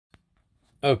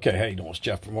Okay, how you doing? It's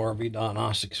Jeff from RV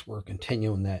Diagnostics. We're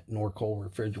continuing that Norcold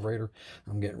refrigerator.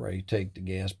 I'm getting ready to take the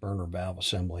gas burner valve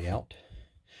assembly out.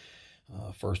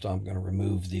 First, I'm going to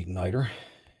remove the igniter.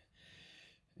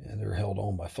 And they're held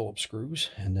on by Phillips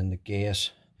screws. And then the gas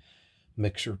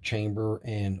mixer chamber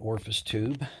and orifice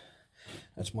tube.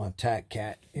 That's my attack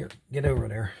cat. Here, get over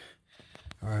there.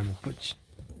 All right, I'm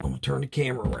going to turn the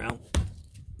camera around.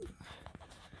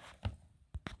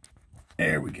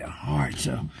 There we go. All right,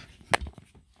 so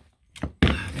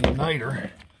the igniter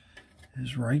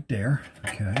is right there.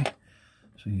 Okay,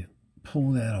 so you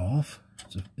pull that off.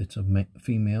 It's a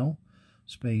female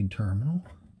spade terminal,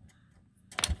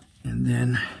 and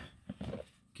then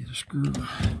get a screw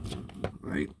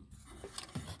right.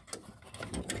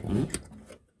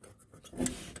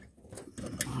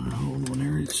 Hold on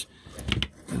there. It's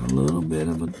got a little bit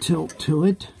of a tilt to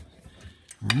it.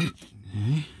 All right.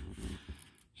 Okay.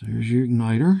 So there's your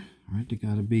igniter. All right. They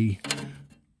got to be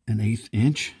 1/8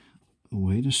 inch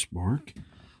away to spark.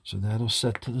 So that'll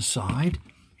set to the side.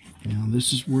 Now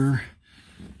this is where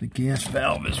the gas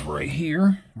valve is, right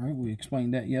here. All right. We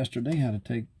explained that yesterday, how to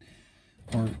take,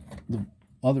 or the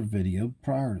other video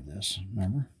prior to this.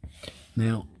 Remember?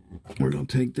 Now we're going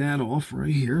to take that off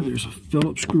right here. There's a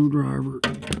Phillips screwdriver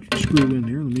screw in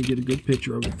there. Let me get a good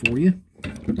picture of it for you.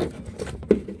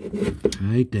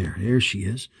 Right there. There she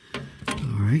is.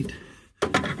 All right.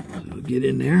 So get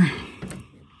in there.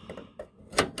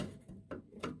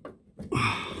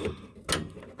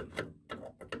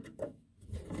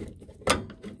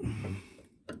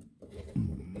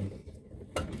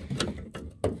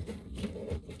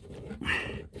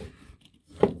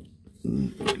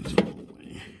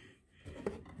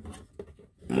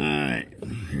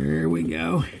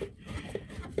 Go.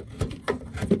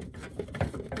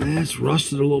 That's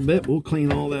rusted a little bit. We'll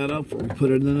clean all that up before we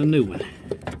put it in a new one.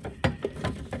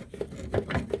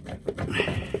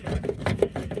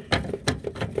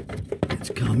 It's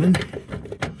coming.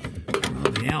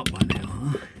 Probably out by now,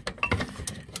 huh?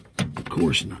 Of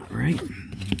course not, right?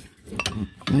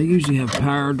 I usually have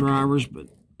power drivers, but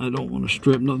I don't want to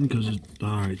strip nothing because it's,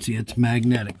 all right, see, it's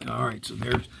magnetic. All right, so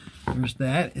there's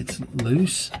that. It's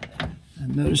loose.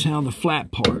 And notice how the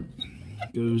flat part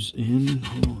goes in.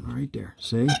 Hold on, right there.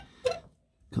 See?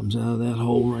 Comes out of that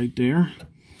hole right there.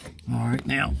 All right,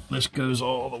 now this goes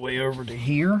all the way over to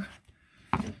here.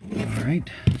 All right,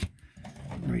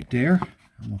 right there.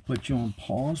 I'm going to put you on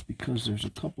pause because there's a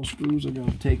couple screws I'm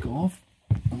going to take off.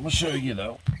 I'm going to show you,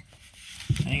 though.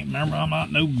 Hey, remember, I'm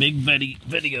not no big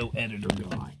video editor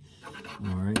guy.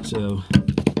 All right, so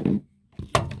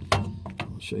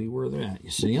I'll show you where they're at. You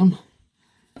see them?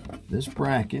 This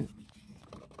bracket,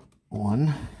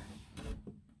 1,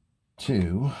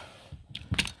 2,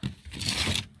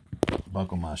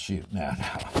 buckle my shoe. No,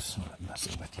 I'm just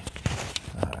messing with you.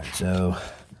 All right, so,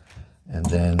 and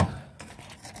then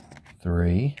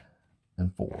 3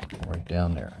 and 4, right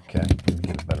down there. Okay, let me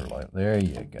get a better light. There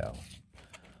you go.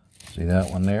 See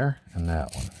that one there and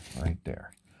that one right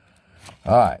there.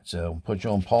 All right, so put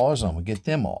you on pause. I'm gonna get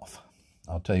them off.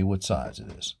 I'll tell you what size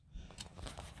it is.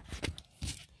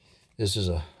 This is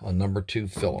a number 2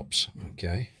 Phillips,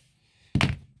 okay?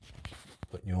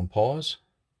 Putting you on pause.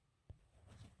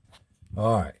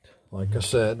 All right, like I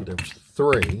said, there's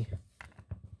 3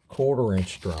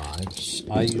 1/4-inch drives.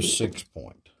 I use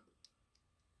 6-point,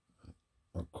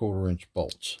 or 1/4-inch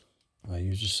bolts. I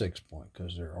use a 6-point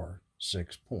because there are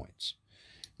 6 points.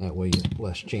 That way you have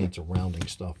less chance of rounding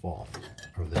stuff off,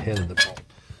 or the head of the bolt.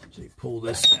 So you pull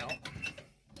this out.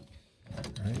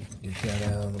 All right, get that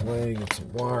out of the way, get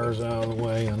some wires out of the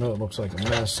way. I know it looks like a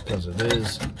mess because it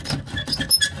is. All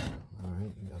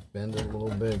right, you got to bend it a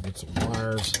little bit, get some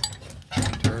wires,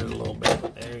 turn it a little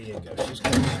bit. There you go, she's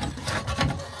coming.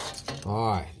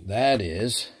 All right, that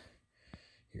is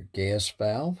your gas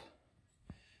valve.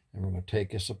 And we're going to take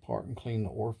this apart and clean the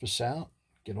orifice out,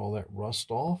 get all that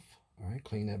rust off. All right,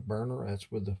 clean that burner. That's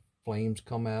where the flames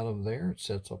come out of there. It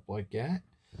sets up like that.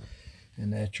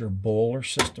 And that's your boiler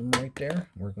system right there.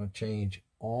 We're going to change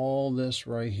all this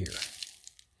right here.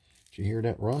 Did you hear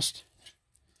that rust?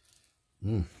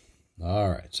 All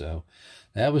right, so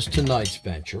that was tonight's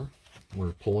venture.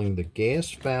 We're pulling the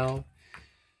gas valve,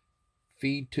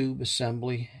 feed tube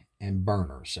assembly, and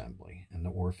burner assembly. And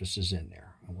the orifice is in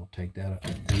there. And we'll take that up.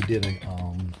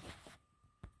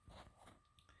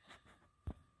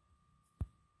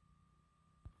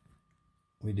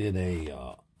 We did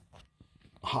a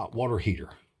hot water heater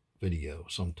video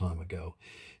some time ago,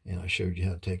 and I showed you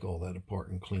how to take all that apart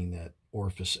and clean that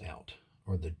orifice out,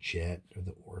 or the jet, or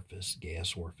the orifice,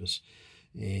 gas orifice,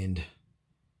 and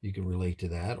you can relate to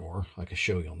that, or I can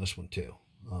show you on this one too.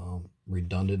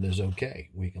 Redundant is okay.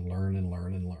 We can learn and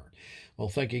learn and learn. Well,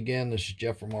 thank you again. This is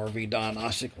Jeff from RV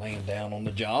Diagnostic, laying down on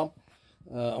the job.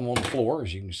 I'm on the floor,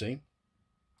 as you can see.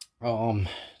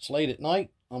 It's late at night.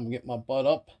 I'm gonna get my butt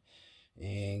up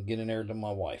and get in there to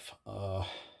my wife.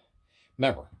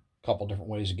 Remember, a couple different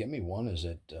ways to get me. One is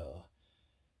at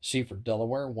Seaford,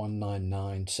 Delaware,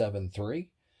 19973.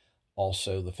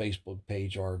 Also, the Facebook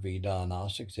page, RV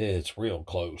Diagnostics. It's real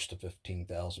close to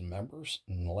 15,000 members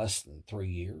in less than 3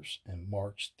 years. And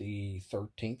March the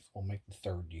 13th will make the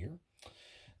 3rd year.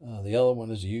 The other one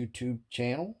is a YouTube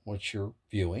channel, which you're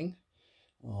viewing.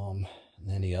 And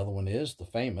then the other one is the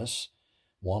famous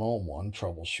one-on-one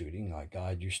troubleshooting. I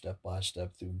guide you step by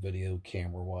step through video,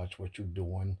 camera, watch what you're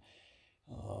doing.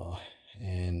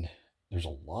 And there's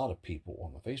a lot of people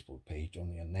on the Facebook page on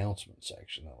the announcement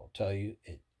section that will tell you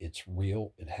it's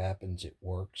real, it happens, it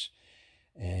works.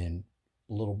 And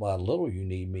little by little, you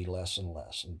need me less and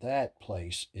less. And that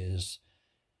place is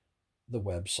the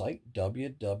website,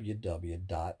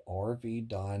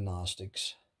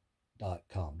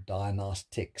 www.rvdiagnostics.com,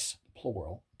 diagnostics,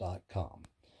 plural.com.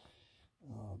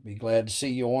 Be glad to see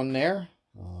you on there.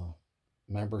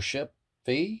 Membership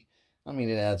fee, I mean,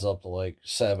 it adds up to like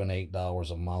 $7,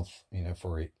 $8 a month, you know,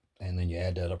 for it. And then you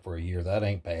add that up for a year. That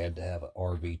ain't bad to have an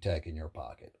RV tech in your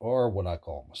pocket, or what I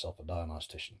call myself, a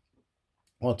diagnostician.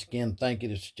 Once again, thank you.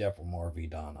 This is Jeff from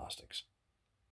RV Diagnostics.